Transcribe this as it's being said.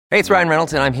Hey, it's Ryan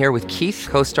Reynolds, and I'm here with Keith,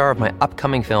 co-star of my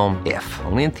upcoming film, If,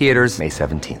 only in theaters May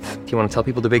 17th. Do you want to tell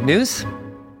people the big news?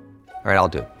 All right, I'll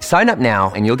do it. Sign up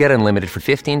now and you'll get unlimited for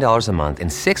 $15 a month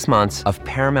and 6 months of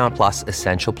Paramount Plus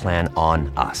Essential Plan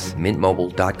on us.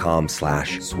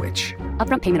 MintMobile.com/switch.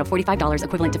 Upfront payment of $45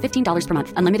 equivalent to $15 per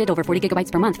month. Unlimited over 40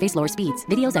 gigabytes per month. Face lower speeds.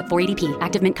 Videos at 480p.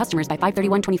 Active Mint customers by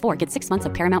 531.24 get 6 months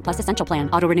of Paramount Plus Essential Plan.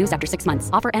 Auto renews after 6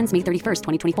 months. Offer ends May 31st,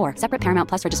 2024. Separate Paramount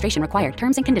Plus registration required.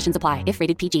 Terms and conditions apply if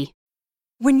rated PG.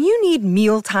 When you need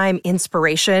mealtime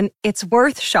inspiration, it's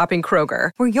worth shopping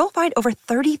Kroger, where you'll find over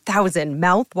 30,000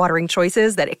 mouth-watering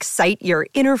choices that excite your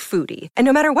inner foodie. And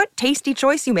no matter what tasty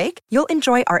choice you make, you'll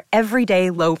enjoy our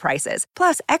everyday low prices,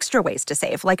 plus extra ways to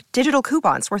save, like digital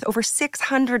coupons worth over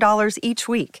 $600 each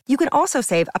week. You can also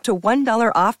save up to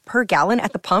 $1 off per gallon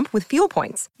at the pump with fuel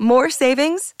points. More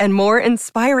savings and more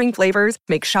inspiring flavors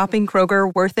make shopping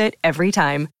Kroger worth it every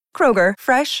time. Kroger,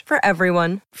 fresh for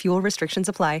everyone. Fuel restrictions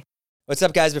apply. What's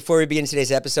up, guys? Before we begin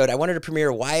today's episode, I wanted to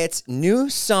premiere Wyatt's new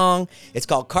song. It's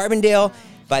called Carbondale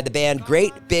by the band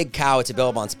Great Big Cow. It's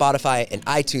available on Spotify and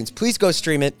iTunes. Please go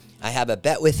stream it. I have a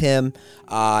bet with him.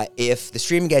 If the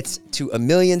stream gets to 1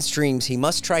 million streams, he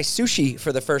must try sushi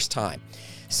for the first time.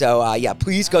 So, yeah,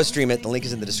 please go stream it. The link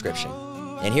is in the description.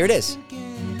 And here it is.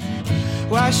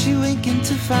 Why is she winking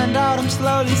to find out I'm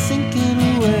slowly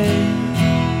sinking away?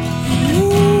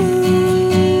 Ooh.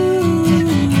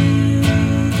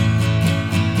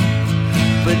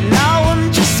 But now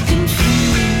I'm just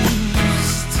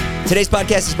confused. Today's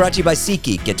podcast is brought to you by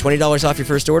SeatGeek. Get $20 off your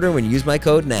first order when you use my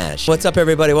code NASH. What's up,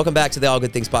 everybody? Welcome back to the All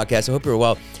Good Things podcast. I hope you're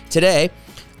well. Today,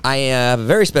 I have a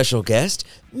very special guest,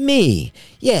 me.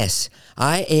 Yes,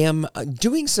 I am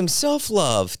doing some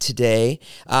self-love today.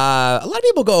 A lot of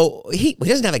people go, he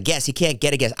doesn't have a guest. He can't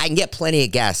get a guest. I can get plenty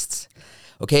of guests,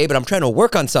 okay? But I'm trying to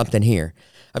work on something here.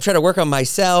 I'm trying to work on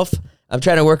myself. I'm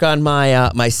trying to work on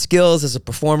my skills as a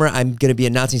performer. I'm going to be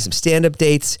announcing some stand-up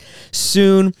dates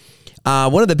soon.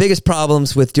 One of the biggest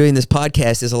problems with doing this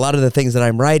podcast is a lot of the things that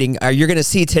I'm writing you're going to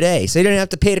see today, so you don't have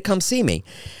to pay to come see me.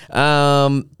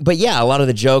 But yeah, a lot of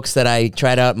the jokes that I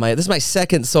tried out. This is my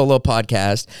second solo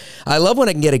podcast. I love when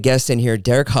I can get a guest in here.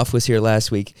 Derek Huff was here last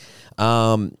week,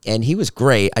 and he was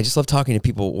great. I just love talking to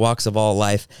people, walks of all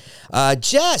life.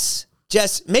 Jess,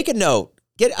 make a note.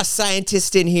 Get a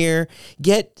scientist in here.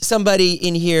 Get somebody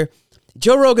in here.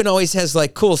 Joe Rogan always has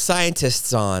like cool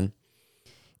scientists on,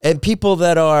 and people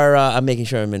that are. I'm making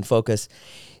sure I'm in focus,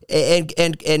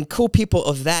 and cool people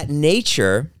of that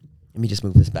nature. Let me just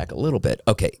move this back a little bit.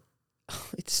 Okay,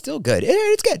 it's still good.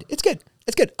 It's good. It's good.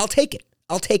 It's good. I'll take it.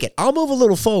 I'll move a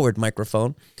little forward,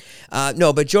 microphone.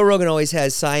 No, but Joe Rogan always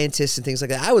has scientists and things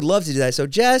like that. I would love to do that. So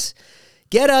Jess,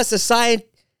 get us a science.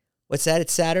 What's that?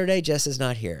 It's Saturday. Jess is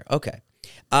not here. Okay.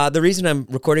 The reason I'm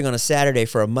recording on a Saturday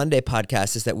for a Monday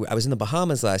podcast is that I was in the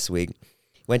Bahamas last week,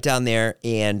 went down there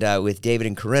and with David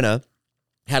and Corinna,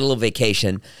 had a little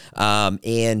vacation,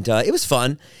 and it was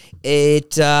fun.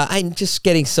 I'm just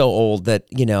getting so old that,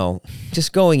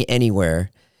 just going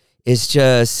anywhere is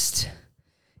just,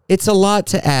 it's a lot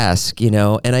to ask, and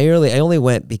I only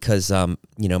went because,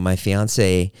 my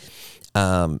fiance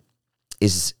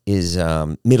is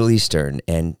Middle Eastern,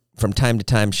 and from time to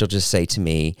time she'll just say to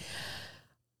me,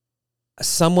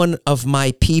 someone of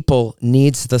my people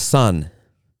needs the sun.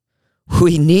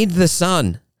 We need the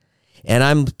sun. And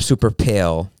I'm super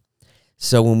pale.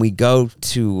 So when we go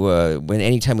to,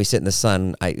 anytime we sit in the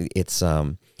sun, it's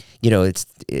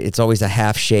always a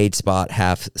half shade spot,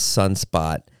 half sun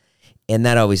spot. And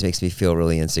that always makes me feel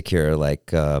really insecure.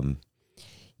 Like,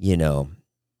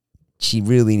 she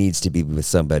really needs to be with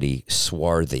somebody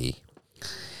swarthy.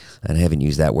 And I haven't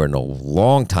used that word in a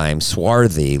long time.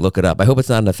 Swarthy. Look it up. I hope it's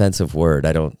not an offensive word.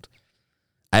 I don't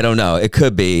know. It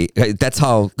could be. That's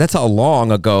how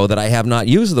long ago that I have not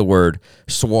used the word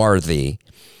swarthy.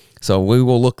 So we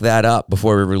will look that up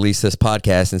before we release this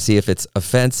podcast and see if it's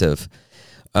offensive.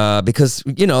 Because,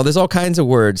 there's all kinds of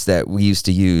words that we used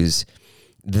to use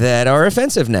that are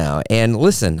offensive now. And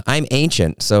listen, I'm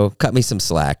ancient, so cut me some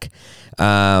slack.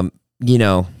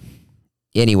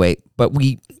 Anyway, but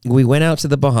we went out to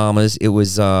the Bahamas. It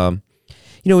was, it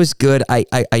was good. I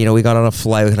we got on a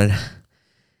flight.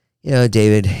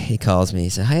 David, he calls me. He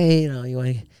said, "Hey, you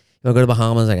want to go to the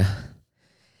Bahamas?" And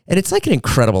it's like an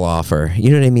incredible offer. You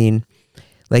know what I mean?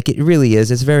 Like it really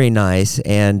is. It's very nice.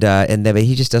 And then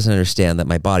he just doesn't understand that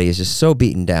my body is just so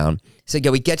beaten down. So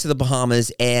yeah, we get to the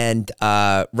Bahamas and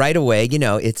right away,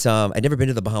 it's I'd never been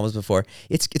to the Bahamas before.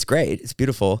 It's great. It's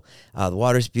beautiful. The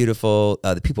water's beautiful.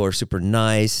 The people are super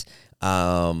nice.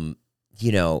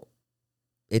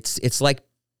 It's like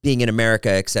being in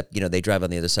America, except they drive on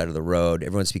the other side of the road.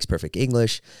 Everyone speaks perfect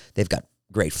English. They've got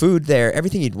great food there,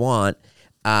 everything you'd want.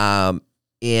 I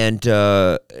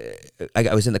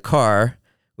was in the car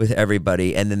with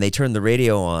everybody, and then they turned the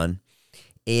radio on,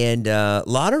 and a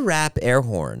lot of rap air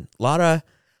horn. I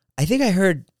think I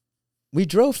heard, we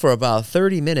drove for about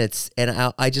 30 minutes,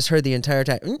 and I just heard the entire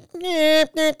time.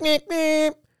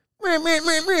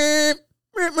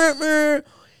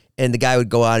 And the guy would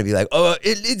go on and be like, "Oh,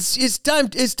 it's time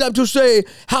to say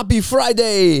Happy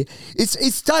Friday.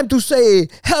 It's time to say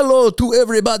hello to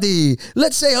everybody.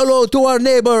 Let's say hello to our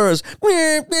neighbors."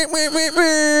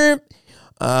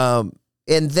 And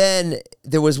then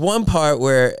there was one part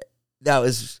where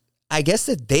I guess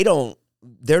that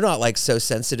they're not like so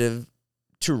sensitive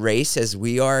to race as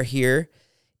we are here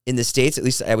in the States. At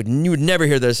least you would never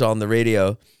hear this on the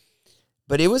radio.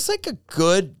 But it was like a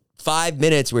good 5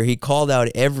 minutes where he called out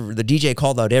the DJ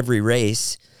called out every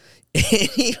race, and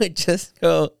he would just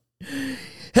go,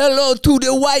 "Hello to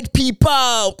the white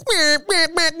people,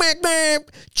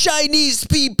 Chinese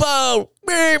people,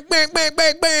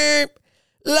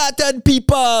 Latin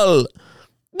people,"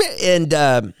 and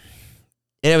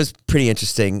it was pretty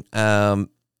interesting. I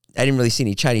didn't really see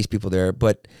any Chinese people there,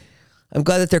 but I'm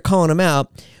glad that they're calling them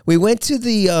out. We went to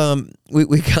the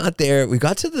we got there. We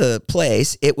got to the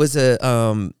place. It was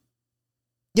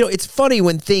it's funny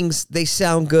when they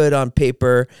sound good on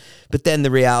paper, but then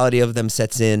the reality of them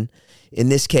sets in. In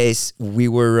this case, we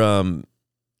were,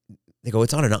 they go,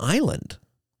 "It's on an island.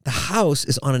 The house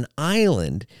is on an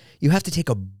island. You have to take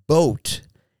a boat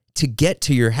to get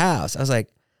to your house." I was like,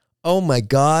 oh my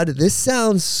God, this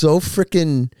sounds so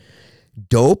freaking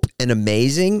dope and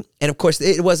amazing. And of course,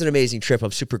 it was an amazing trip.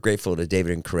 I'm super grateful to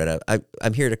David and Coretta.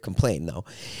 I'm here to complain though,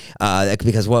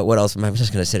 because what else? I'm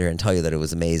just going to sit here and tell you that it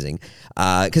was amazing,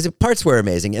 because parts were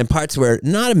amazing and parts were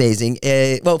not amazing.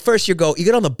 Well, first you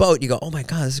get on the boat, you go, "Oh my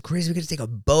God, this is crazy. We got to take a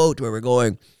boat to where we're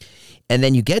going," and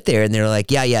then you get there and they're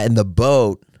like, "Yeah, and the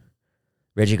boat."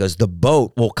 Reggie goes, "The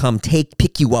boat will come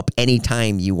pick you up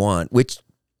anytime you want," which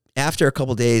after a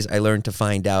couple days I learned to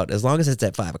find out, as long as it's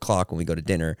at 5:00 when we go to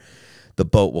dinner, the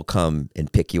boat will come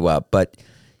and pick you up. But,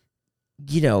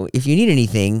 if you need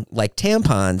anything like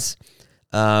tampons,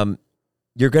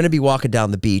 you're going to be walking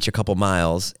down the beach a couple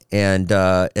miles. And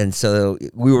so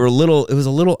it was a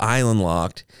little island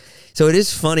locked. So it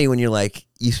is funny when you're like,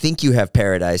 you think you have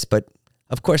paradise, but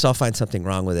of course I'll find something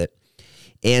wrong with it.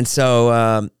 And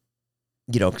so,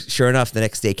 sure enough, the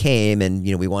next day came and,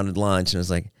 we wanted lunch, and it was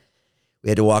like, we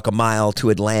had to walk a mile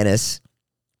to Atlantis,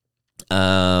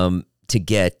 to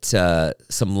get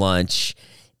some lunch.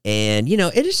 And,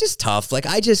 it is just tough. Like,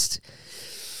 I just,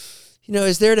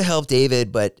 is there to help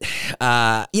David, but,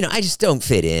 I just don't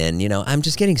fit in. I'm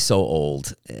just getting so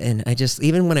old. And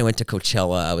even when I went to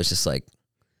Coachella, I was just like,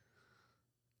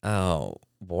 oh,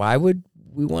 why would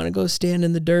we want to go stand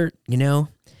in the dirt, you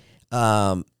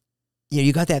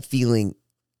got that feeling.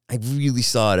 I really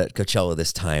saw it at Coachella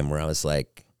this time where I was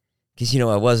like, because,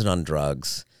 I wasn't on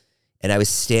drugs. And I was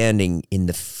standing in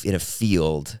a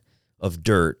field of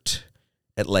dirt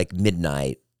at like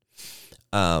midnight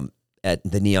at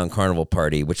the Neon Carnival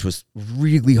party, which was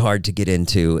really hard to get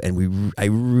into. And I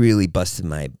really busted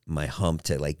my hump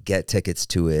to like get tickets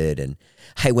to it. And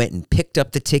I went and picked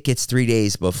up the tickets 3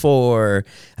 days before.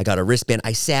 I got a wristband.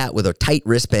 I sat with a tight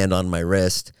wristband on my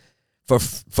wrist for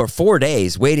 4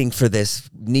 days waiting for this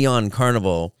Neon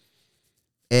Carnival.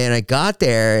 And I got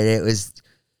there and it was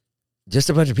just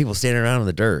a bunch of people standing around in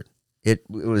the dirt. It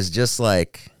was just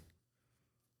like,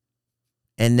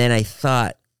 and then I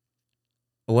thought,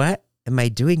 what am I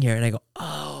doing here? And I go,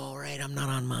 oh, right, I'm not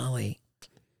on Molly.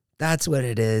 That's what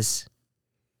it is.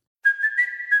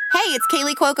 Hey, it's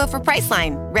Kaylee Cuoco for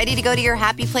Priceline. Ready to go to your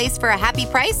happy place for a happy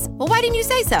price? Well, why didn't you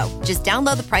say so? Just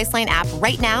download the Priceline app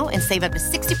right now and save up to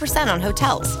 60% on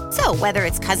hotels. So whether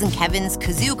it's Cousin Kevin's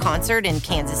Kazoo Concert in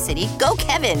Kansas City, go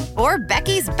Kevin, or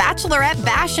Becky's Bachelorette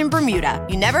Bash in Bermuda,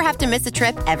 you never have to miss a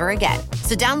trip ever again.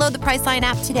 So download the Priceline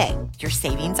app today. Your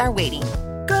savings are waiting.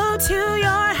 Go to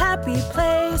your happy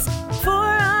place for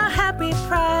a happy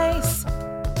price.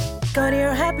 Go to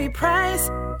your happy price,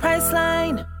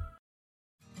 Priceline.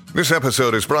 This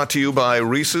episode is brought to you by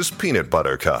Reese's Peanut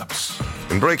Butter Cups.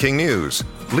 In breaking news,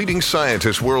 leading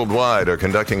scientists worldwide are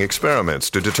conducting experiments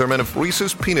to determine if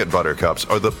Reese's Peanut Butter Cups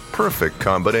are the perfect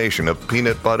combination of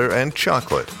peanut butter and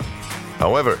chocolate.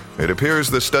 However, it appears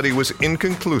the study was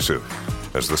inconclusive,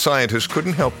 as the scientists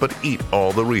couldn't help but eat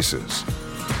all the Reese's.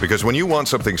 Because when you want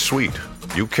something sweet,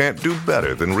 you can't do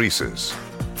better than Reese's.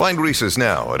 Find Reese's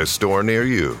now at a store near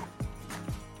you.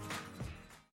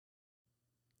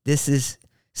 This is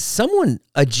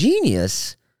a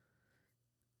genius,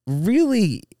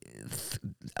 really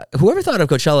whoever thought of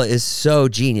Coachella is so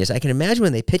genius. I can imagine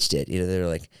when they pitched it, they're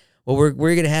like, well, we're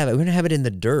going to have it. We're going to have it in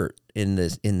the dirt, in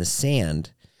the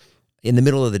sand, in the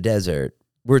middle of the desert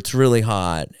where it's really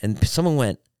hot. And someone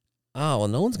went, oh, well,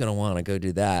 no one's going to want to go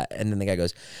do that. And then the guy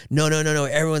goes, no,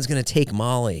 everyone's going to take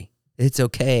Molly. It's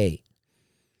okay.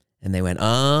 And they went,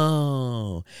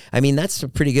 oh. I mean, that's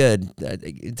pretty good.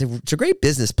 It's a great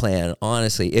business plan,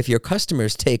 honestly. If your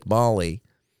customers take Molly,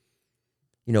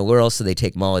 where else do they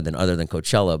take Molly other than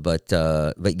Coachella?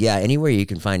 But yeah, anywhere you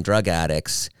can find drug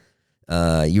addicts,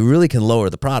 you really can lower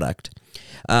the product.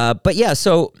 But yeah,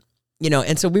 so,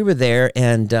 and so we were there.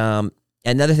 And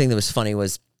another thing that was funny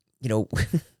was,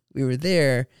 we were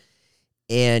there,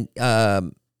 and a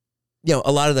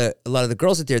lot of the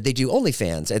girls out there, they do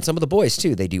OnlyFans, and some of the boys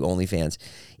too, they do OnlyFans,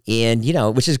 and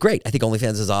which is great. I think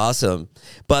OnlyFans is awesome,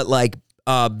 but like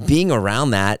being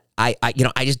around that, I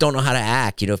just don't know how to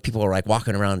act. If people are like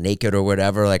walking around naked or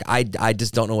whatever, like I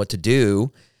just don't know what to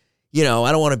do. I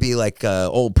don't want to be like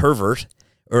old pervert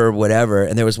or whatever.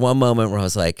 And there was one moment where I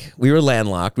was like, we were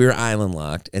landlocked, we were island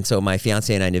locked. And so my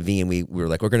fiance and I, Naveen, we were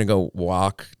like, we're going to go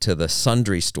walk to the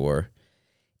sundry store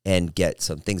and get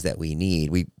some things that we need.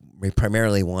 We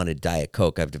primarily wanted Diet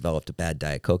Coke. I've developed a bad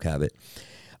Diet Coke habit.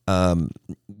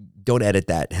 Don't edit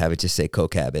that. Have it just say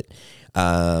Coke habit.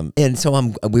 And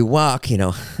so we walk,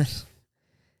 and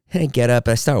I get up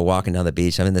and I start walking down the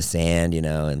beach. I'm in the sand,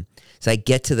 and so I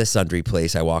get to the sundry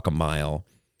place. I walk a mile,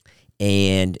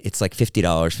 and it's like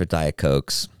 $50 for Diet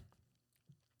Cokes.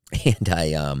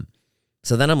 And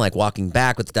so then I'm like walking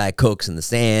back with the Diet Cokes in the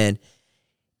sand,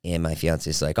 and my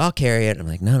fiance's like, I'll carry it. I'm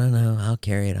like, no, I'll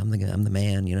carry it. I'm the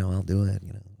man, I'll do it.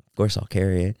 Of course I'll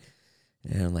carry it.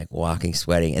 And I'm like walking,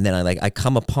 sweating. And then I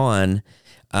come upon,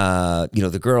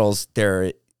 the girls,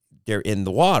 they're in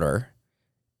the water.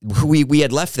 We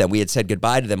had left them. We had said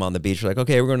goodbye to them on the beach. We're like,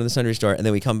 okay, we're going to the sundry store. And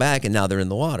then we come back, and now they're in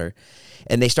the water.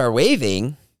 And they start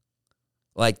waving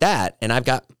like that. And I've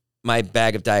got my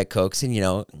bag of Diet Cokes,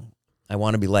 and, I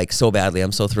want to be like so badly.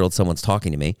 I'm so thrilled someone's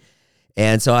talking to me.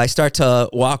 And so I start to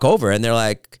walk over, and they're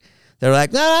like, no.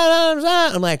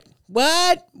 I'm like,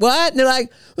 what? And they're like,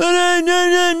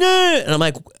 no. And I'm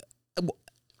like,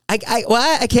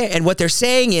 what? I can't. And what they're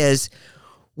saying is,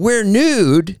 we're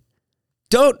nude.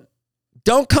 Don't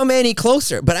come any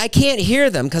closer. But I can't hear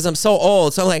them because I'm so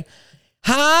old. So I'm like,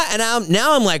 huh? And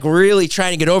I'm like really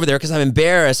trying to get over there because I'm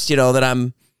embarrassed, that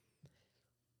I'm.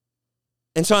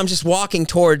 And so I'm just walking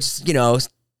towards,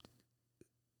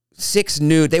 6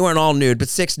 nude. They weren't all nude, but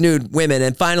 6 nude women.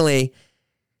 And finally,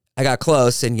 I got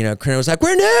close, and Corinna was like,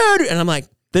 "We're nude," and I'm like,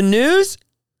 "The news?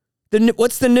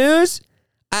 What's the news?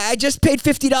 I just paid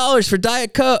 $50 for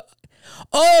Diet Coke.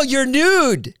 Oh, you're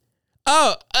nude.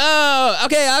 Oh,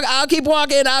 okay. I'll keep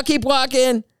walking.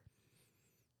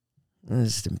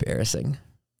 This is embarrassing.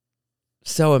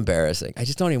 So embarrassing. I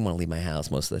just don't even want to leave my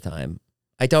house most of the time.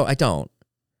 I don't.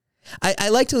 I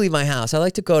like to leave my house. I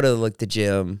like to go to like the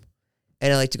gym,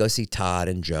 and I like to go see Todd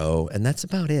and Joe, and that's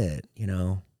about it,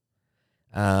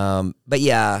 But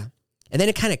yeah, and then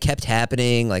it kind of kept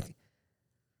happening. Like,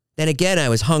 then again, I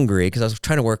was hungry because I was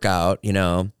trying to work out,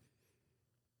 and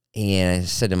I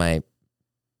said to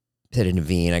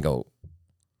Naveen, I go,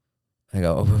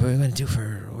 oh, what are we gonna do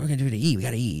to eat? We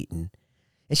gotta eat, and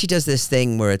she does this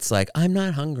thing where it's like, I'm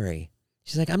not hungry.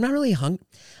 She's like, I'm not really hungry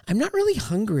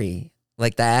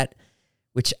like that,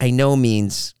 which I know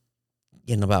means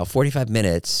in about 45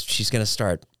 minutes she's gonna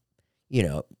start,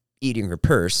 eating her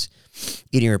purse,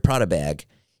 eating her Prada bag,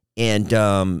 and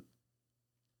so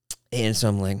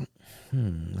I'm like,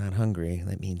 not hungry.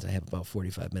 That means I have about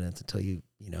 45 minutes until you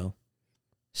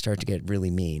start to get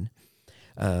really mean,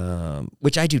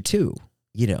 which I do too.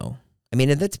 I mean,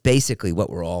 and that's basically what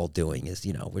we're all doing is,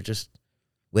 we're just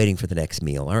waiting for the next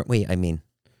meal, aren't we? I mean,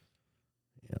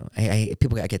 I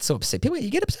get so upset. You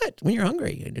get upset when you're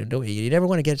hungry. You never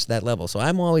want to get to that level. So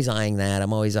I'm always eyeing that.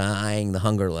 I'm always eyeing the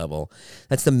hunger level.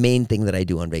 That's the main thing that I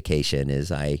do on vacation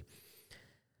is I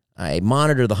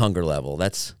monitor the hunger level.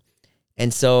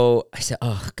 And so I said,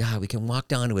 oh God, we can walk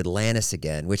down to Atlantis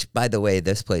again, which by the way,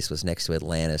 this place was next to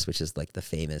Atlantis, which is like the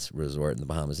famous resort in the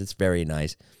Bahamas. It's very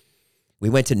nice. We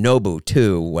went to Nobu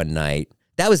too one night.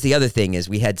 That was the other thing is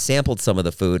we had sampled some of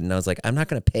the food and I was like, I'm not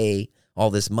going to pay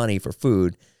all this money for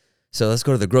food. So let's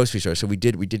go to the grocery store. So we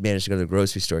did manage to go to the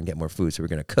grocery store and get more food. So we're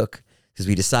going to cook because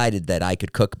we decided that I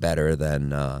could cook better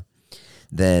than what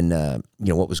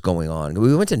was going on.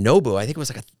 We went to Nobu. I think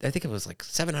it was like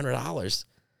 $700.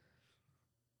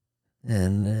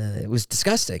 And it was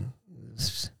disgusting.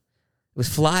 It was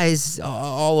flies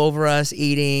all over us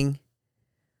eating.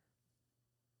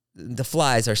 The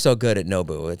flies are so good at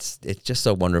Nobu. It's just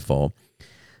so wonderful.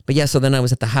 But yeah, so then I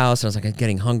was at the house and I was like, I'm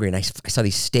getting hungry, and I saw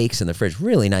these steaks in the fridge,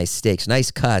 really nice steaks, nice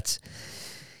cuts.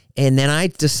 And then I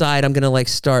decide I'm going to like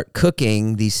start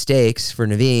cooking these steaks for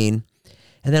Naveen.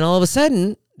 And then all of a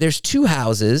sudden, there's 2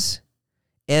 houses,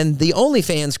 and the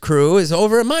OnlyFans crew is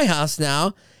over at my house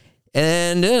now.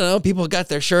 And, you know, people got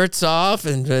their shirts off,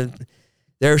 and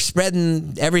they're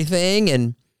spreading everything.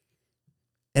 And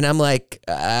I'm like,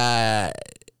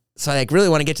 so I like really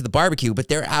want to get to the barbecue, but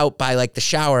they're out by like the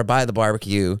shower by the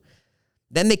barbecue.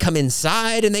 Then they come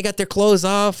inside and they got their clothes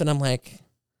off. And I'm like,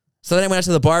 so then I went out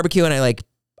to the barbecue and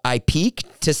I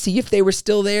peeked to see if they were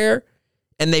still there,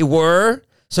 and they were.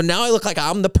 So now I look like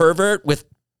I'm the pervert with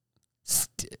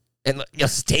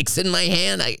steaks in my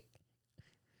hand. I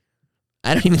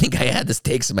don't even think I had the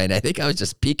steaks in my hand. I think I was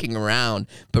just peeking around,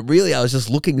 but really I was just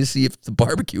looking to see if the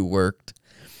barbecue worked.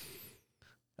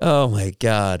 Oh my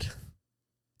God.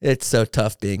 It's so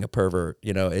tough being a pervert.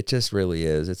 You know, it just really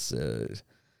is. It's so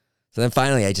then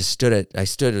finally I stood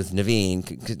with Naveen,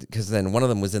 because then one of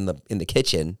them was in the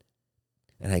kitchen,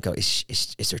 and I go,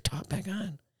 is her top back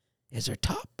on? Is her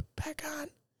top back on?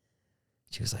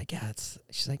 She was like, yeah,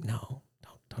 she's like, no,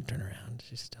 don't turn around.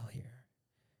 She's still here.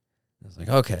 I was like,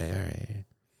 okay, all right.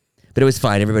 But it was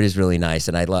fine. Everybody's really nice.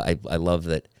 And I love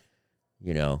that,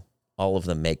 you know, all of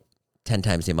them make 10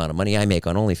 times the amount of money I make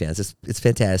on OnlyFans. It's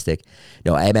fantastic.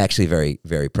 No, I'm actually very,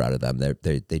 very proud of them.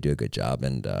 They do a good job.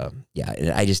 And yeah, and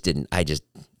I just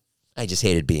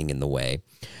hated being in the way.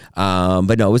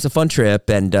 But no, it was a fun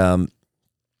trip, and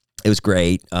it was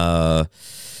great.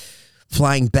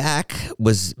 Flying back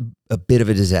was a bit of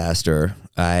a disaster.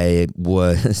 We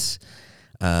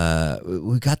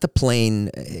got the plane.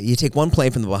 You take one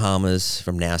plane from the Bahamas,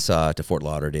 from Nassau to Fort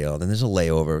Lauderdale. Then there's a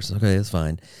layover. So, okay, that's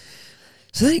fine.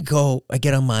 So then I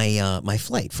get on my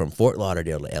flight from Fort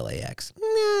Lauderdale to LAX.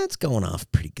 It's going off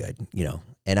pretty good, you know.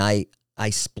 And I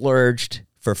splurged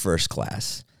for first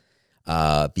class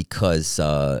because,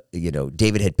 you know,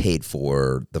 David had paid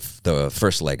for the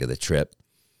first leg of the trip.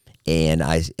 And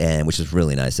which was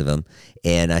really nice of him.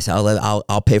 And I said,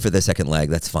 I'll pay for the second leg.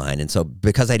 That's fine. And so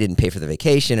because I didn't pay for the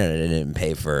vacation and I didn't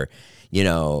pay for, you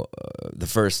know, the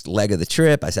first leg of the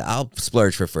trip, I said, I'll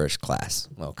splurge for first class.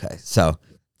 Okay. So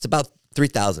it's about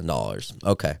 $3,000.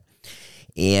 Okay.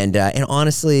 And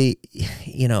honestly,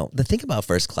 you know, the thing about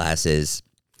first class is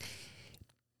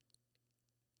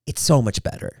it's so much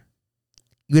better,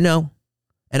 you know,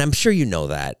 and I'm sure you know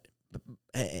that.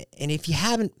 And if you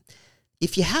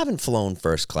haven't flown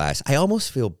first class, I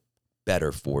almost feel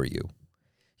better for you.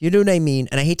 You know what I mean?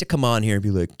 And I hate to come on here and be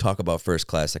like, talk about first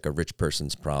class like a rich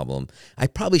person's problem. I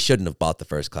probably shouldn't have bought the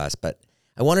first class, but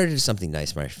I wanted to do something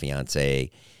nice for my fiance.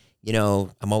 You know,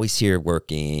 I'm always here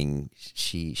working.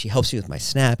 She helps me with my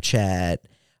Snapchat.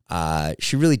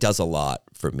 She really does a lot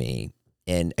for me.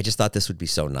 And I just thought this would be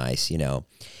so nice, you know.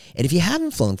 And if you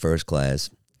haven't flown first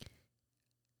class,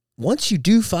 once you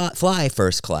do fly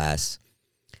first class,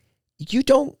 you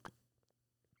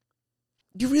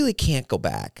really can't go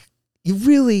back.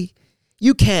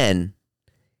 You can.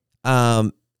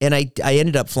 And I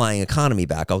ended up flying economy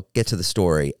back. I'll get to the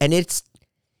story. And it's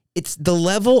the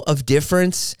level of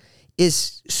difference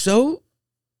is so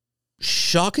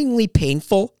shockingly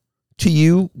painful to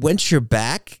you once you're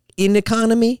back in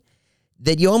economy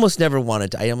that I almost never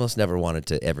wanted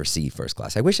to ever see first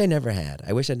class. I wish I never had.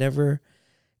 I wish I'd never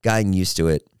gotten used to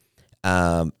it.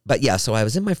 But yeah, so I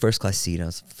was in my first class seat. I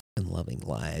was fucking loving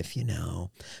life, you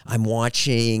know. I'm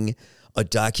watching a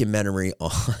documentary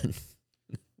on,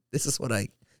 this is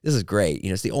great. You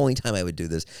know, it's the only time I would do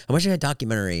this. I'm watching a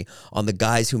documentary on the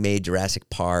guys who made Jurassic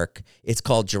Park. It's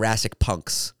called Jurassic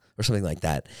Punks or something like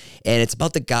that. And it's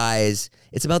about the guys,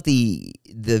 it's about the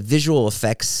visual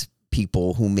effects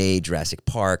people who made Jurassic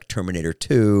Park, Terminator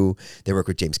 2. They work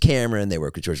with James Cameron. They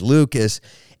work with George Lucas.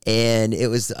 And it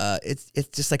was, it's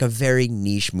just like a very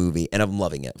niche movie, and I'm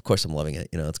loving it. Of course, I'm loving it.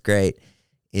 You know, it's great.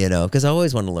 You know, because I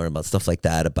always want to learn about stuff like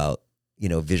that, about, you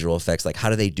know, visual effects. Like, how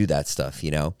do they do that stuff?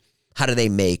 You know, how do they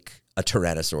make a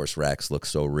Tyrannosaurus Rex look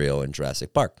so real in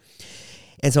Jurassic Park?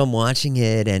 And so I'm watching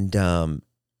it, and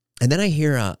then I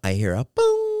hear a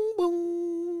boom,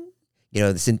 boom. You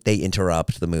know, they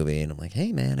interrupt the movie, and I'm like,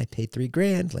 hey man, I paid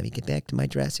 $3,000. Let me get back to my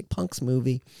Jurassic Punks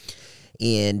movie.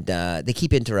 And they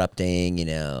keep interrupting, you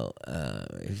know,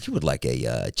 if you would like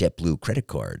a JetBlue credit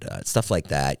card, stuff like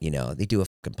that, you know. They do a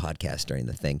fucking podcast during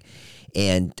the thing.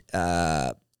 And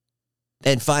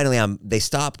finally they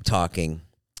stop talking,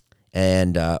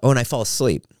 and I fall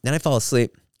asleep. Then I fall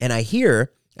asleep, and I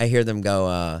hear them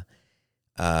go,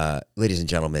 ladies and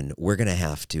gentlemen, we're going to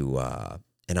have to,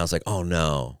 and I was like, oh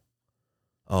no,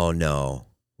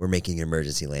 we're making an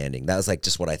emergency landing. That was like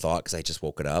just what I thought, because I just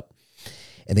woke it up.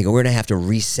 And they go, we're going to have to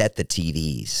reset the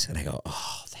TVs. And I go,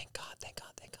 oh, thank God, thank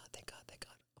God, thank God, thank God, thank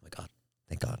God. Oh, my God,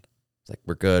 thank God. It's like,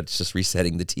 we're good. It's just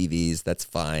resetting the TVs. That's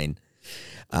fine.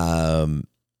 And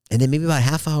then maybe about a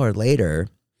half hour later,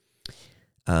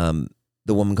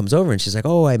 the woman comes over and she's like,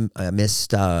 oh, I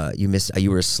missed,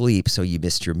 you were asleep, so you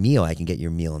missed your meal. I can get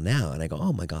your meal now. And I go,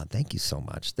 oh, my God, thank you so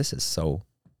much. This is so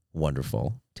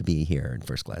wonderful to be here in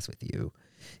first class with you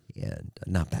and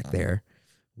not back there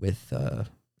with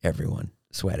everyone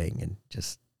sweating and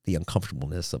just the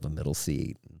uncomfortableness of a middle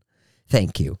seat.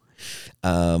 Thank you.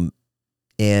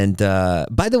 And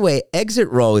by the way, exit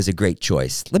row is a great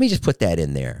choice. Let me just put that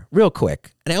in there real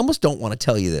quick. And I almost don't want to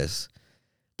tell you this,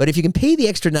 but if you can pay the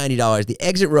extra $90, the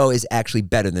exit row is actually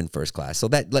better than first class. So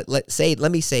that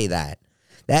let me say that.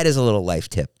 That is a little life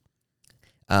tip.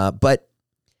 But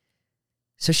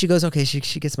so she goes, okay,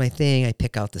 she gets my thing. I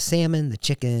pick out the salmon, the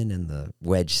chicken, and the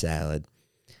wedge salad.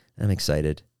 I'm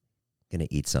excited. Gonna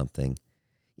eat something.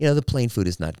 The plain food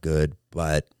is not good,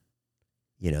 but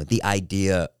the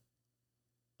idea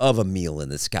of a meal in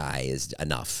the sky is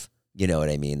enough. You know what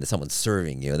I mean? That someone's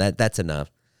serving you. That's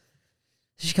enough.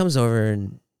 She comes over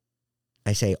and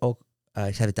I say, oh,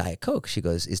 I have a Diet Coke. She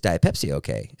goes, is Diet Pepsi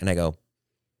okay? And I go,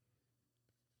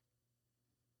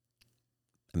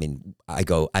 I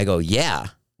go, yeah,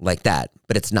 like that,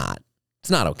 but it's not.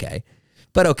 It's not okay,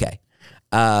 but okay.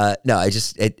 No,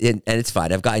 and it's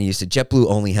fine. I've gotten used to JetBlue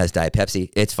only has Diet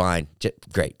Pepsi. It's fine.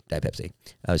 Great, Diet Pepsi.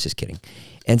 I was just kidding.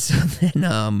 And so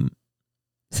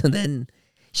then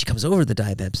she comes over to the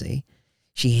Diet Pepsi.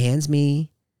 She hands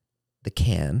me the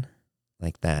can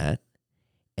like that.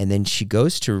 And then she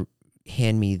goes to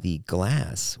hand me the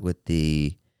glass with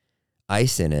the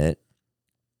ice in it.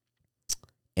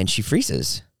 And she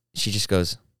freezes. She just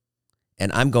goes,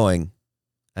 and I'm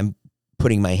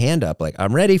putting my hand up like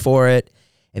I'm ready for it.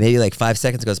 And maybe like 5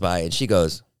 seconds goes by and she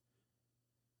goes,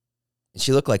 and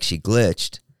she looked like she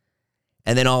glitched.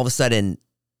 And then all of a sudden,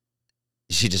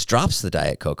 she just drops the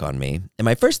Diet Coke on me. And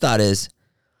my first thought is,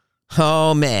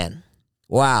 oh man,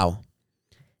 wow.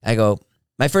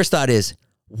 My first thought is,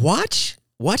 watch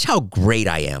how great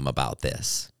I am about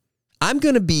this. I'm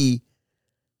going to be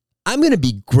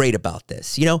great about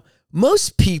this.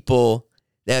 Most people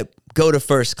that go to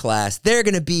first class, they're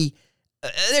going to be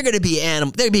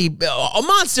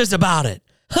monsters about it.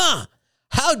 Huh?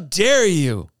 How dare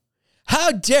you?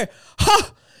 How dare,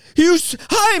 huh?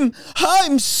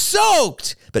 I'm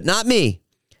soaked, but not me.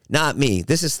 Not me.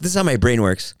 This is how my brain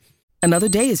works. Another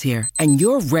day is here, and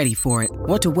you're ready for it.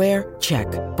 What to wear? Check.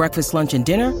 Breakfast, lunch, and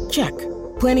dinner? Check.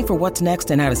 Planning for what's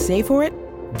next and how to save for it?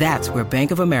 That's where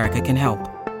Bank of America can help.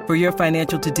 For your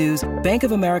financial to-dos, Bank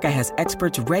of America has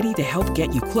experts ready to help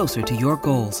get you closer to your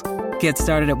goals. Get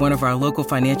started at one of our local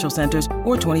financial centers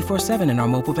or 24/7 in our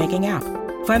mobile banking app.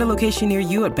 Find a location near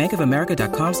you at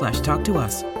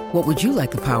bankofamerica.com/talktous. What would you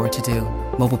like the power to do?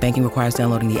 Mobile banking requires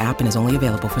downloading the app and is only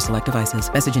available for select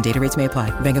devices. Message and data rates may apply.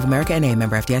 Bank of America NA,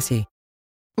 member FDIC.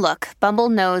 Look, Bumble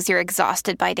knows you're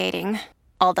exhausted by dating.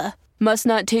 All the must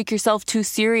not take yourself too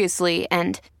seriously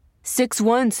and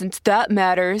 6'1" since that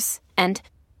matters. And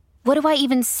what do I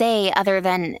even say other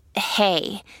than,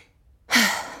 hey?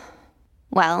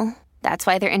 Well, that's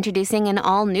why they're introducing an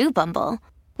all-new Bumble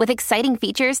with exciting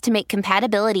features to make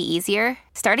compatibility easier,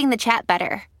 starting the chat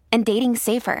better, and dating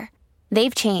safer.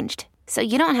 They've changed, so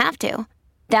you don't have to.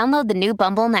 Download the new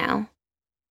Bumble now.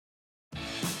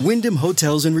 Wyndham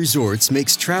Hotels and Resorts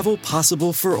makes travel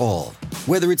possible for all.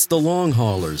 Whether it's the long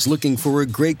haulers looking for a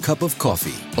great cup of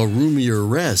coffee, a roomier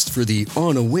rest for the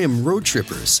on-a-whim road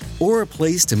trippers, or a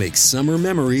place to make summer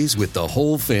memories with the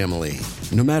whole family.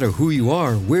 No matter who you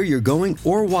are, where you're going,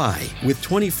 or why, with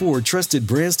 24 trusted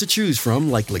brands to choose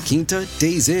from like La Quinta,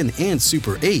 Days Inn, and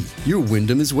Super 8, your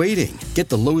Wyndham is waiting. Get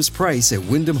the lowest price at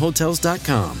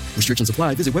WyndhamHotels.com. Restrictions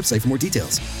apply. Visit website for more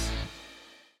details.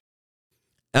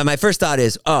 And my first thought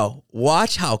is, oh,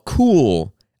 watch how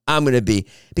cool I'm going to be.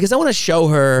 Because I want to show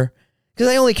her, because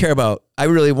I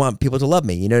really want people to love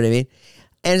me. You know what I mean?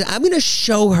 And I'm going to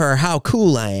show her how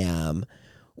cool I am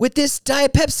with this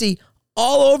Diet Pepsi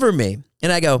all over me.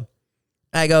 And I go,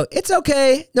 it's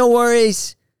okay. No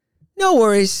worries. And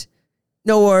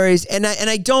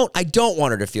I don't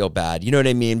want her to feel bad. You know what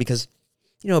I mean? Because,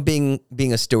 being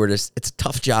a stewardess, it's a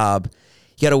tough job.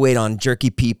 You got to wait on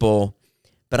jerky people.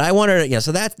 But I want her to,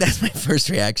 so that's my first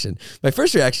reaction. My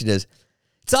first reaction is,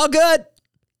 it's all good.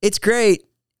 It's great.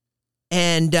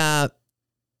 And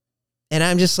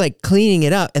I'm just like cleaning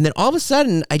it up. And then all of a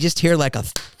sudden, I just hear like a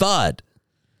thud.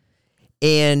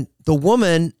 And the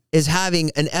woman is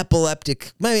having maybe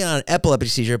not an epileptic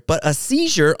seizure, but a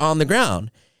seizure on the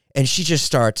ground. And she just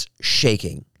starts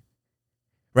shaking,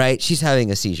 right? She's having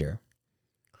a seizure.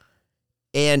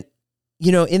 And,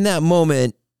 you know, in that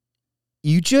moment,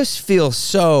 you just feel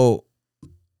so,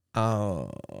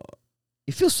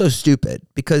 stupid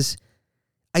because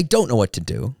I don't know what to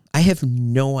do. I have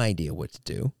no idea what to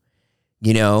do,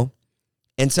 you know?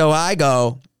 And so I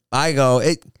go,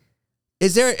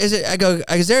 is there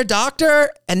a doctor?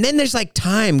 And then there's like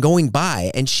time going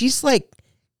by and she's like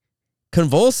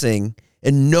convulsing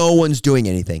and no one's doing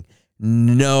anything.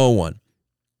 No one.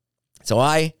 So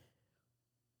I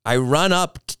run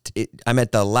up. I'm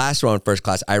at the last row in first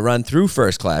class. I run through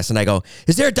first class and I go,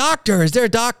 is there a doctor? Is there a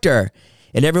doctor?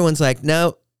 And everyone's like,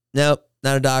 no, not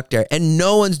a doctor. And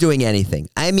no one's doing anything.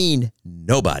 I mean,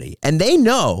 nobody. And they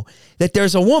know that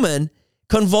there's a woman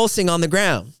convulsing on the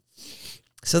ground.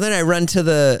 So then I run to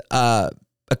the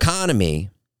economy.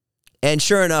 And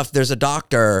sure enough, there's a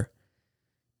doctor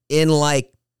in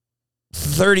like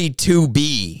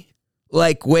 32B,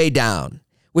 like way down,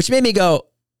 which made me go,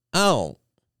 oh,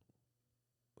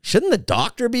 shouldn't the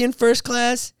doctor be in first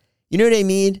class? You know what I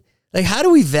mean? Like, how do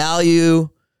we value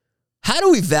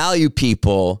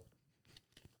people?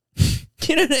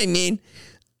 You know what I mean?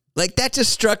 Like, that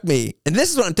just struck me. And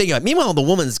this is what I'm thinking about. Meanwhile, the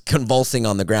woman's convulsing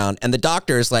on the ground and the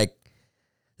doctor is like,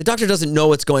 the doctor doesn't know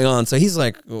what's going on. So he's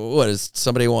like, what, does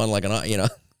somebody want like an, you know,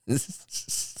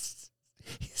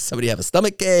 somebody have a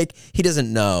stomach ache? He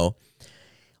doesn't know.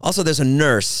 Also, there's a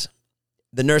nurse.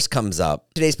 The nurse comes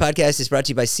up. Today's podcast is brought to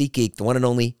you by SeatGeek, the one and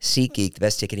only SeatGeek, the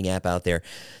best ticketing app out there.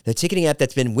 The ticketing app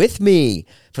that's been with me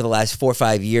for the last 4 or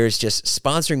 5 years, just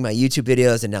sponsoring my YouTube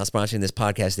videos and now sponsoring this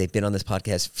podcast. They've been on this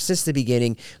podcast since the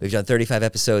beginning. We've done 35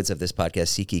 episodes of this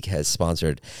podcast. SeatGeek has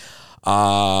sponsored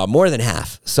more than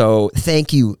half. So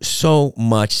thank you so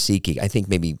much, SeatGeek. I think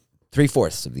maybe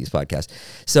 3/4 of these podcasts.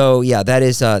 So yeah, that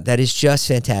is just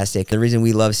fantastic. The reason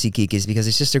we love SeatGeek is because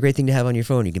it's just a great thing to have on your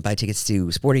phone. You can buy tickets to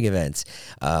sporting events,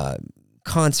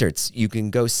 concerts. You can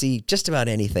go see just about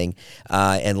anything.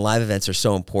 And live events are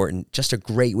so important. Just a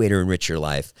great way to enrich your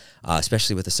life,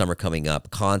 especially with the summer coming up.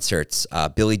 Concerts.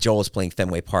 Billy Joel is playing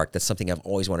Fenway Park. That's something I've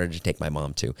always wanted to take my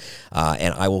mom to.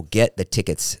 And I will get the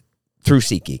tickets through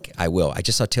SeatGeek. I will. I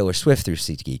just saw Taylor Swift through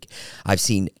SeatGeek. I've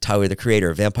seen Tyler, the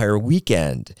Creator, Vampire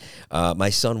Weekend.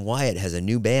 My son Wyatt has a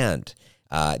new band.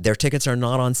 Their tickets are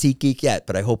not on SeatGeek yet,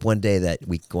 but I hope one day that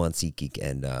we can go on SeatGeek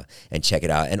and check it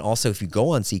out. And also, if you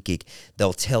go on SeatGeek,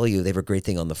 they'll tell you, they have a great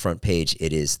thing on the front page.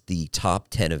 It is the top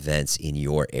 10 events in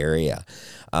your area.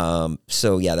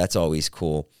 So yeah, that's always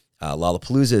cool.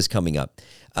 Lollapalooza is coming up.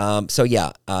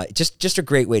 Just a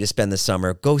great way to spend the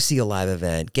summer. Go see a live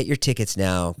event. Get your tickets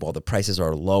now while the prices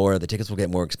are lower. The tickets will get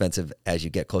more expensive as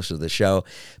you get closer to the show.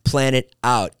 Plan it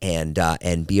out and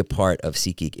be a part of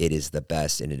SeatGeek. It is the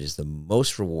best and it is the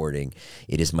most rewarding.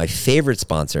 It is my favorite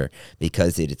sponsor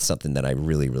because it's something that I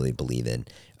really, really believe in.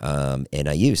 And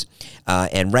I use.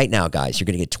 And right now, guys, you're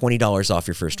going to get $20 off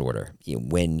your first order.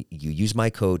 When you use my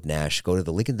code NASH, go to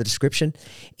the link in the description,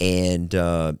 and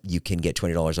you can get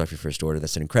 $20 off your first order.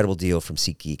 That's an incredible deal from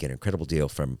SeatGeek, an incredible deal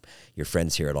from your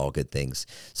friends here at All Good Things.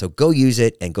 So go use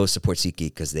it and go support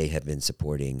SeatGeek because they have been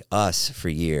supporting us for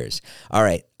years. All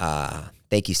right.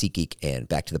 Thank you, SeatGeek, and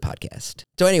back to the podcast.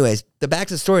 So anyways, back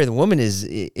to the story. The woman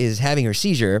is having her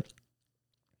seizure,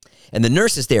 and the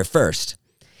nurse is there first.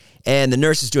 And the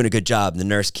nurse is doing a good job. The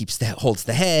nurse holds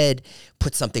the head,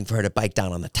 puts something for her to bite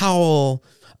down on the towel.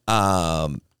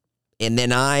 And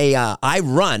then I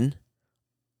run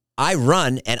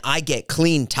and I get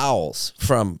clean towels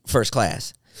from first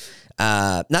class.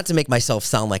 Not to make myself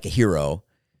sound like a hero,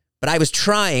 but I was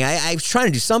trying. I was trying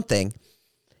to do something.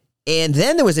 And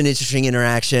then there was an interesting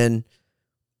interaction.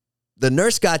 The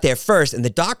nurse got there first and the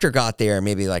doctor got there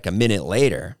maybe like a minute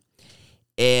later.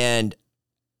 And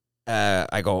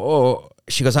I go, oh,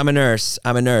 she goes, I'm a nurse.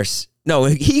 No,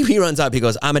 he runs up. He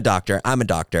goes, I'm a doctor,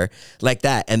 like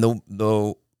that. And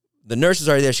the nurse is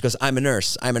already there. She goes, I'm a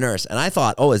nurse. And I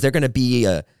thought, oh, is there going to be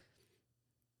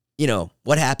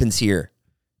what happens here?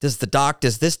 Does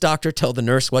this doctor tell the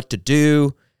nurse what to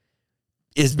do?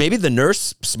 Is maybe the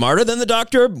nurse smarter than the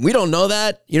doctor? We don't know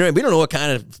that. We don't know what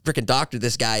kind of freaking doctor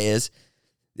this guy is.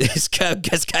 This guy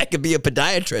could be a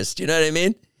podiatrist. You know what I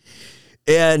mean?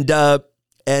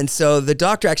 And so the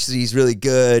doctor actually is really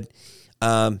good.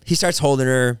 He starts holding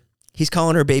her. He's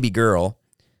calling her baby girl,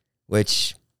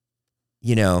 which,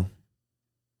 might have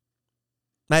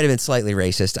been slightly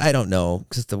racist. I don't know,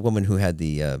 because the woman who had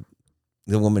the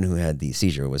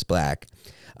seizure was black.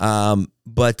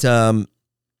 But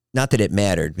not that it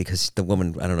mattered, because the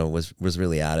woman, I don't know, was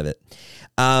really out of it.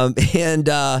 And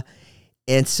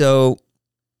so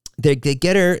they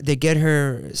get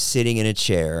her sitting in a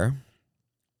chair.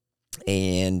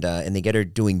 And they get her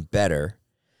doing better.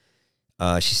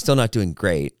 She's still not doing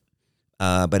great.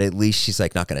 But at least she's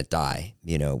like not going to die,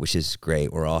 which is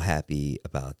great. We're all happy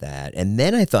about that. And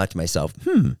then I thought to myself,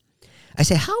 I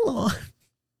said, how long?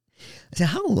 I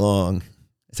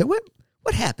said,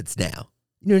 what happens now?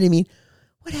 You know what I mean?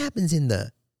 What happens in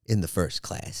the first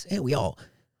class? And we all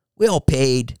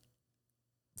paid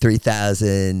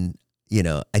 $3,000.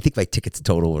 I think my tickets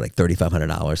total were like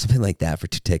 $3,500, something like that for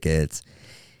 2 tickets.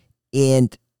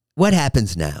 And what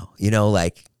happens now? We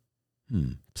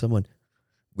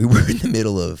were in the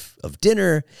middle of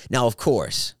dinner. Now, of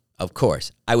course,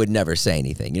 I would never say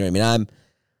anything. You know what I mean?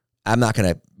 I'm not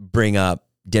going to bring up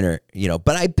dinner,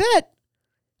 but I bet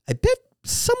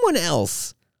someone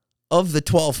else of the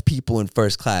 12 people in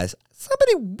first class,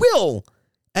 somebody will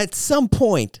at some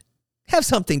point have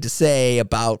something to say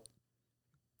about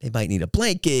they might need a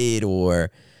blanket or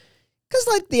because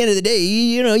like at the end of the day,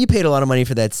 you paid a lot of money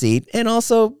for that seat. And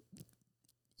also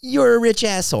you're a rich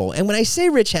asshole. And when I say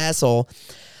rich asshole,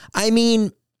 I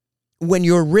mean, when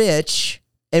you're rich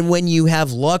and when you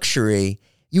have luxury,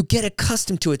 you get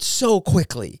accustomed to it so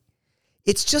quickly.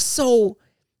 It's just so,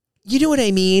 you know what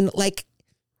I mean? Like,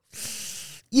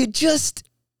 I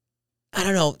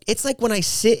don't know. It's like when I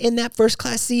sit in that first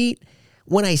class seat,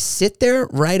 when I sit there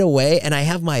right away and I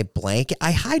have my blanket,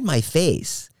 I hide my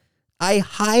face. I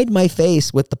hide my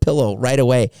face with the pillow right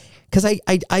away because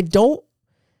I don't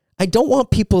want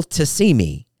people to see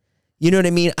me. You know what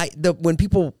I mean? When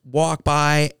people walk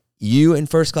by you in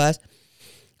first class,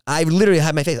 I literally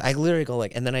hide my face. I literally go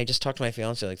like, and then I just talk to my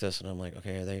fiance like this, and I'm like,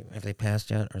 okay, have they passed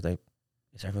yet?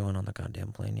 Is everyone on the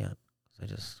goddamn plane yet?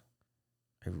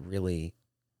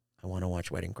 I want to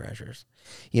watch Wedding Crashers,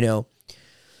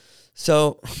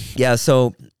 So yeah,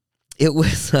 so it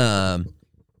was, and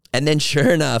then sure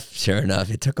enough,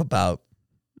 it took about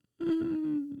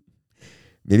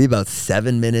maybe about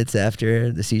 7 minutes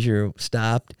after the seizure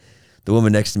stopped. The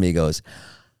woman next to me goes,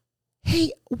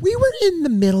 "Hey, we were in the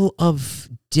middle of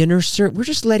dinner, sir. We're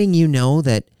just letting you know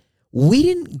that we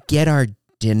didn't get our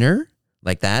dinner,"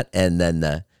 like that. And then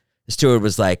the steward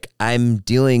was like, "I'm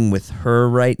dealing with her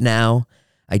right now.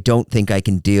 I don't think I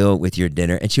can deal with your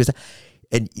dinner." And she was,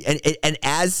 and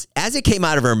as it came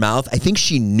out of her mouth, I think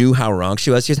she knew how wrong she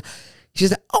was. She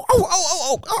was like,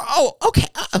 okay,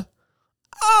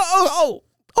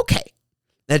 okay.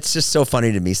 That's just so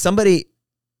funny to me. Somebody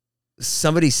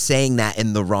saying that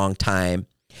in the wrong time.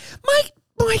 My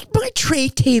tray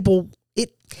table,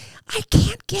 I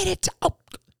can't get it to,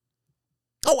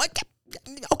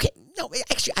 okay. No,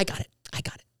 actually, I got it.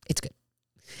 It's good.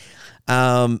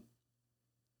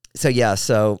 So yeah,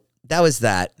 so that was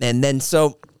that. And then,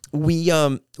 so we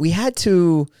had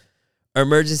to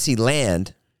emergency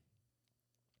land.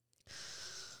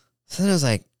 So then I was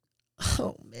like,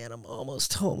 oh man, I'm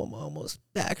almost home. I'm almost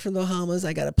back from the Bahamas.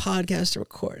 I got a podcast to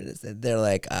record. And they're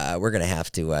like, we're going to have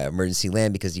to emergency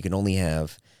land because you can only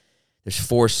have, there's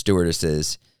 4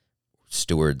 stewards,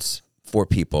 4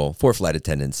 people, 4 flight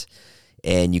attendants,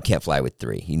 and you can't fly with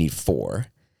 3. You need 4.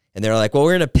 And they're like, well,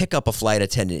 we're going to pick up a flight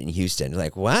attendant in Houston.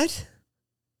 Like, what?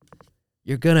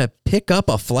 You're going to pick up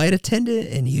a flight attendant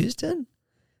in Houston?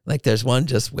 Like there's one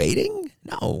just waiting?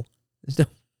 No. There's no.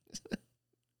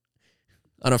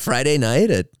 On a Friday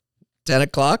night at 10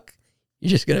 o'clock, you're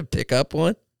just going to pick up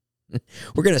one?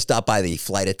 We're going to stop by the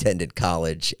flight attendant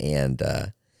college. And,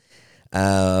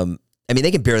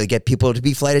 they can barely get people to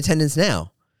be flight attendants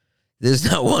now. There's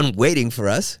not one waiting for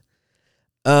us.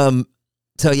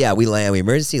 So yeah, we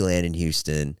emergency land in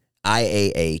Houston,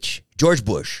 IAH, George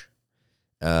Bush.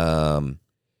 And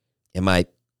my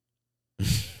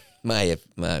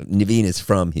Naveen is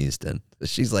from Houston. So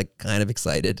she's like kind of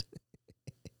excited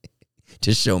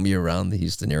to show me around the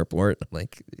Houston airport. I'm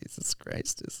like, Jesus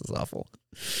Christ, this is awful.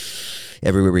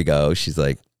 Everywhere we go, she's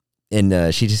like,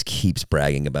 and she just keeps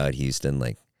bragging about Houston.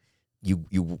 Like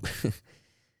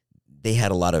they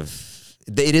had a lot of,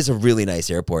 it is a really nice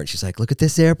airport. She's like, look at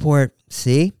this airport.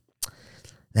 See?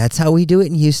 That's how we do it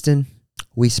in Houston.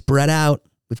 We spread out.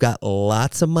 We've got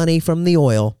lots of money from the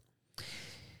oil.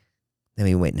 Then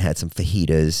we went and had some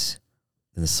fajitas.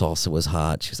 And the salsa was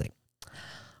hot. She was like,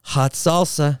 hot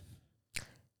salsa.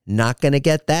 Not going to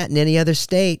get that in any other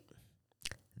state.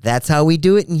 That's how we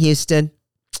do it in Houston.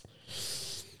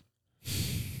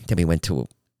 Then we went to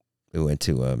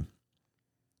a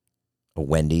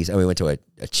Wendy's. We went to a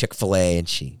Chick-fil-A, and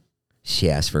she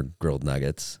asked for grilled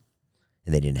nuggets,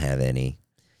 and they didn't have any.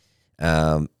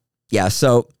 So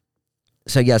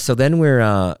then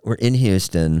we're in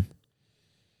Houston.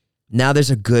 Now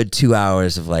there's a good 2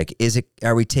 hours of like,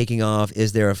 are we taking off?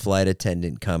 Is there a flight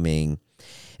attendant coming?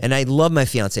 And I love my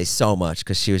fiance so much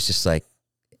because she was just like,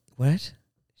 what?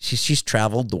 She's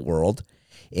traveled the world,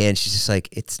 And she's just like,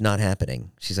 it's not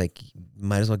happening. She's like,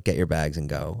 might as well get your bags and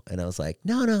go. And I was like,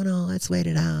 no, let's wait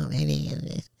it out. Maybe, you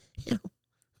know,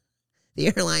 the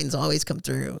airlines always come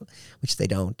through, which they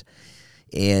don't.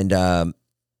 And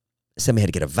somebody had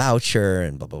to get a voucher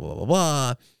and blah, blah, blah, blah,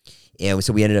 blah. And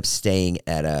so we ended up staying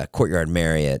at a Courtyard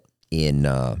Marriott in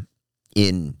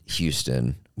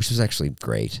Houston, which was actually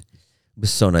great. It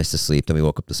was so nice to sleep. Then we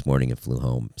woke up this morning and flew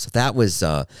home. So that was,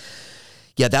 that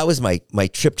was my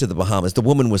trip to the Bahamas. The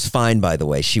woman was fine, by the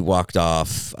way. She walked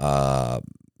off.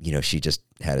 She just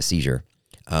had a seizure.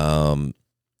 And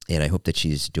I hope that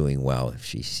she's doing well if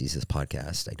she sees this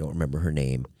podcast. I don't remember her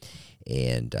name.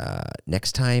 And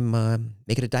next time,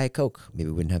 make it a Diet Coke. Maybe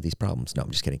we wouldn't have these problems. No,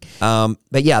 I'm just kidding.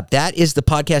 But yeah, that is the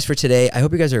podcast for today. I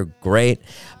hope you guys are great.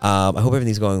 I hope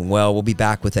everything's going well. We'll be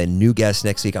back with a new guest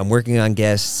next week. I'm working on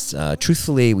guests.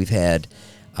 Truthfully, we've had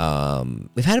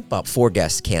about 4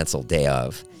 guests canceled day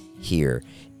of here,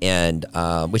 and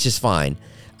which is fine.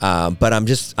 But I'm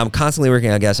constantly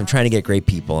working on guests. I'm trying to get great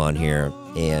people on here,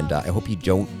 and I hope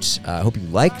I hope you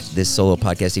liked this solo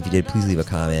podcast. If you did, please leave a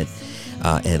comment.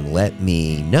 And let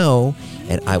me know,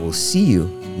 and I will see you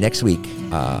next week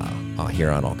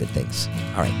here on All Good Things.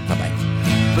 All right,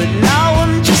 bye-bye. But now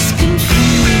I'm just confused.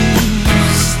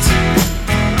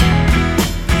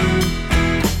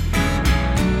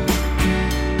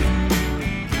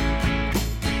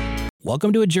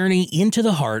 Welcome to a journey into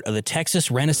the heart of the Texas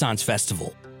Renaissance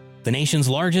Festival, the nation's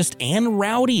largest and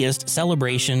rowdiest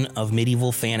celebration of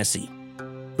medieval fantasy.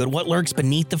 But what lurks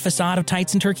beneath the facade of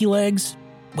tights and turkey legs?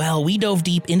 Well, we dove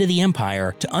deep into the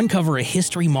empire to uncover a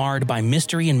history marred by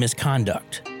mystery and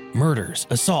misconduct, murders,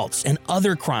 assaults, and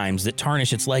other crimes that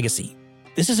tarnish its legacy.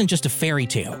 This isn't just a fairy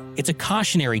tale, it's a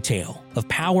cautionary tale of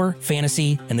power,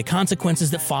 fantasy, and the consequences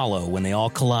that follow when they all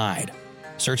collide.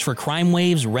 Search for Crime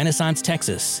Waves Renaissance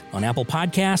Texas on Apple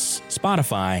Podcasts,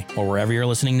 Spotify, or wherever you're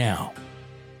listening now.